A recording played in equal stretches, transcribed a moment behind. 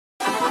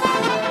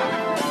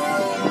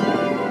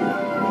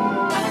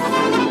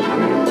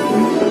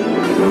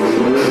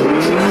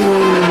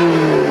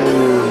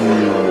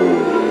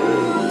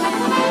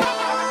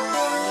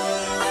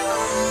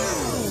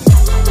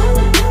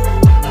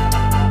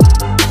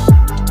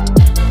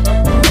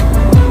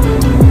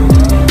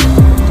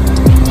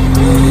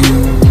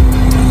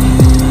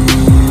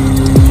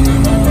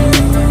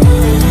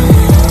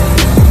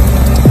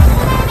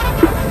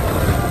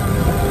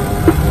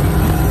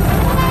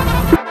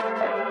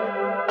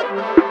Guys,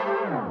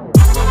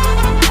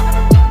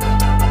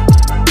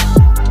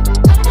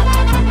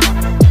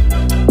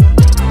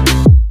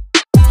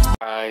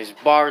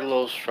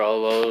 Barlos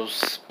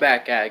Trolos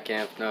back at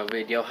again with another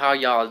video. How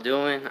y'all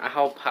doing? I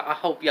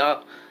hope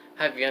y'all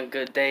having a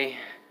good day.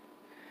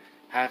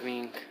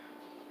 I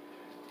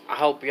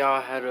hope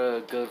y'all had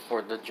a good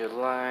 4th of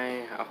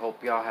July. I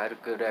hope y'all had a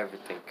good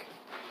everything.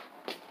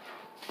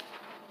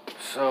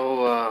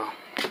 So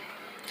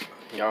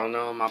y'all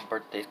know my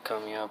birthday's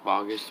coming up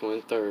August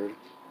 23rd.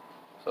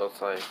 So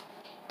it's like,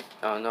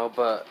 I don't know,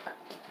 but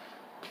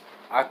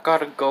I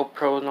got a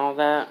GoPro and all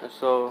that,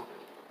 so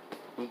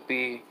we'll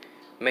be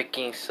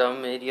making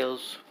some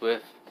videos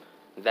with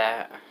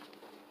that.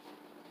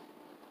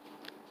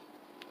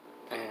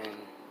 And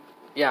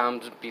yeah, I'm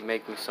just be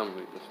making some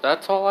videos.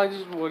 That's all I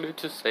just wanted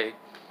to say.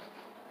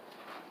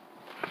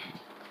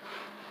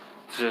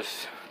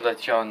 Just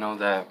let y'all know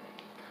that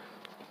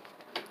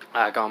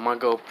I got my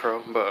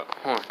GoPro, but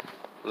hold on.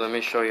 Let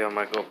me show y'all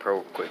my GoPro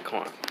real quick.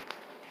 Hold on.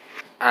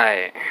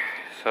 Alright,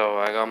 so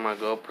I got my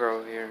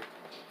GoPro here.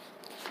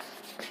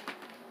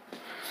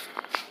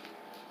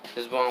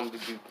 This is what I'm gonna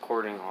be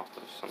recording off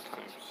of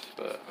sometimes,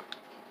 but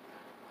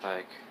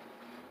like,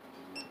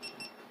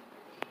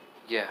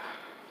 yeah.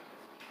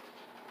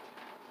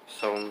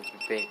 So I'm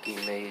making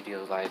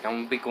videos, like I'm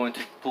gonna be going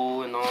to the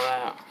pool and all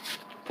that.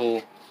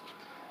 Pool.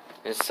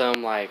 And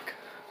some like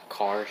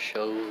car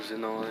shows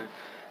and all that.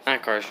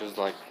 Not car shows,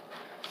 like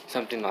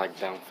something like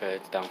down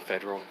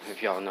Federal,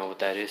 if y'all know what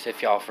that is.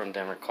 If y'all from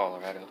Denver,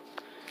 Colorado,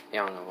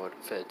 y'all know what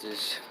Feds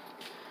is.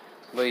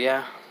 But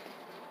yeah,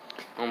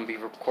 I'm gonna be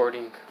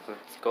recording with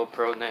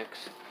GoPro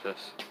next.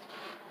 Just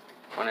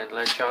wanted to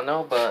let y'all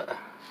know, but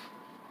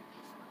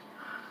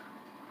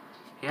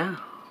yeah.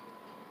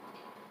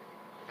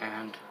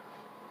 And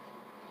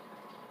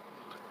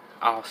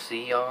I'll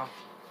see y'all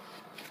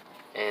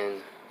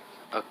in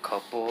a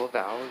couple of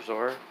hours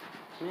or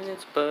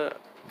minutes,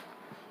 but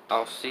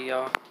I'll see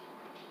y'all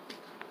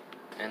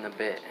in a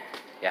bit.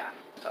 Yeah,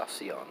 I'll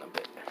see y'all in a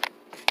bit.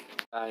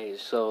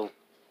 Guys, so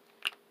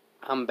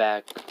I'm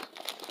back,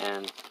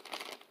 and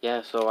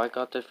yeah, so I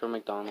got this from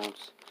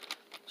McDonald's.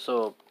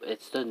 So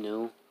it's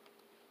from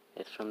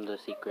the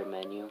secret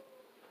menu.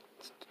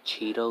 It's the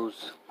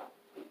Cheetos,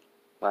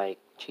 like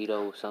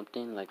Cheeto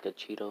something, like a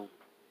Cheeto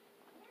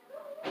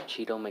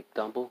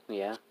McDouble,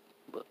 yeah.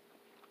 But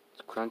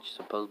it's crunchy,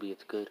 supposedly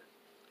it's good.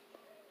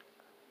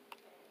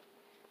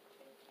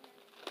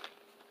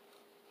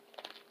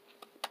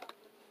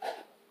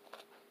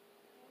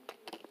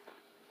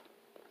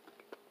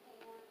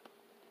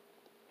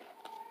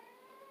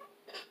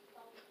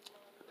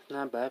 It's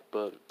not bad,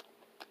 but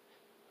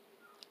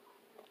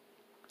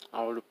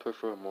I would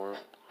prefer more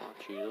hot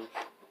Cheetos.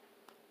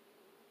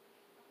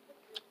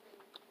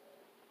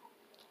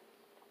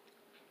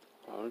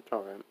 Oh, it's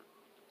alright.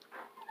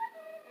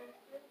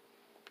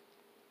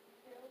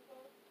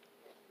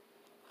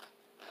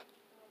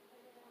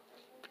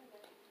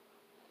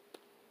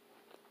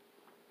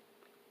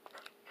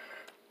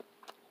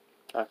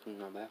 That's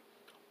not bad.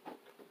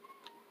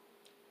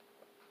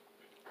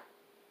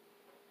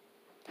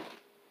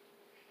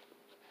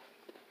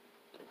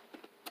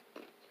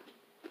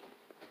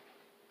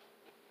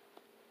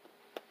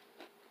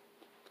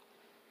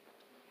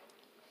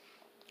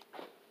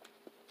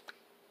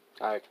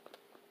 Alright.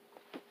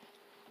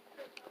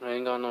 I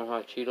ain't got no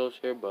hot Cheetos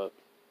here, but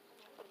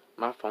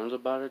my phone's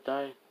about to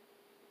die.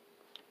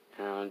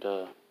 And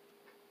I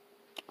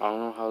don't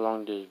know how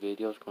long this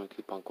video is going to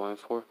keep on going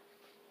for.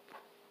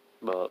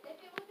 But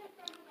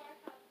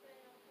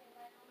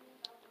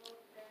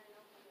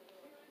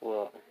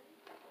well,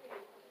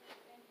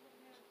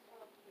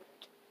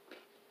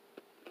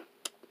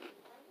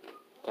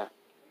 yeah.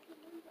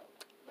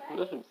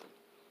 This is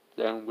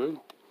damn good.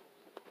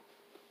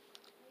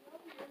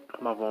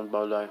 My phone's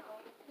about to die.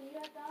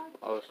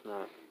 Oh, it's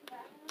not.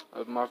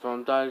 If my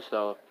phone dies,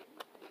 so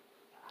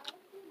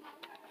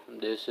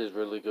this is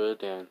really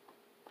good, and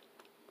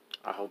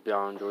I hope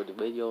y'all enjoyed the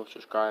video.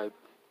 Subscribe,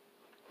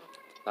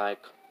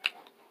 like,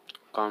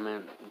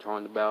 comment,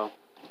 join the bell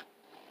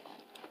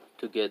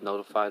to get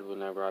notified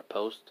whenever I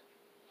post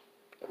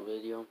a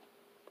video.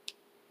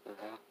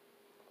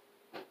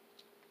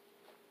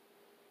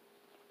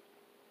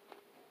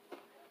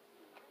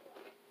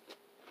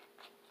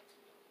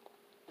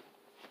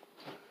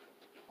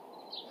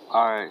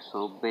 Alright,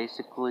 so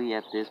basically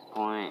at this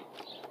point,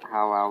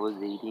 how I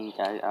was eating,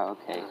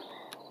 okay.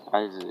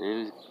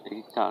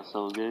 It got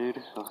so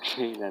good.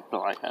 Okay, that's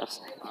all I have to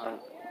say.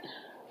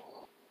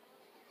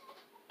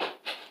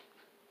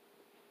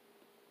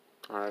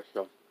 Alright,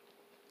 so.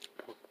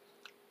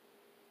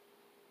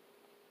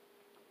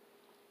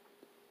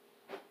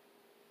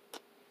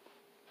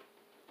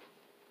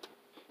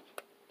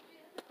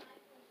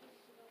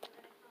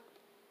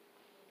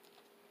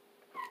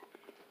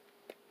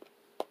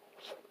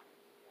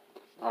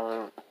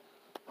 Alright.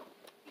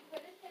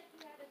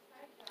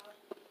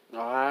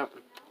 Alright.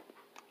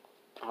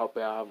 I hope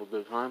y'all have a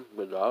good time.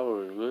 The dog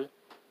was good.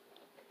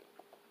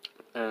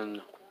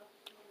 And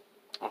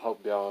I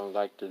hope y'all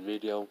liked the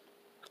video.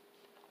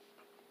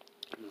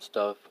 and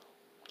stuff.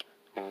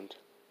 And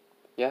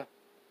yeah,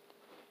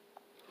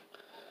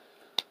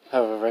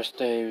 have a rest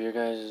day of your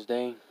guys'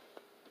 day.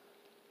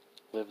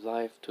 Live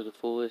life to the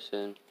fullest,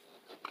 and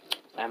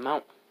I'm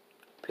out.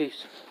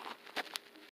 Peace.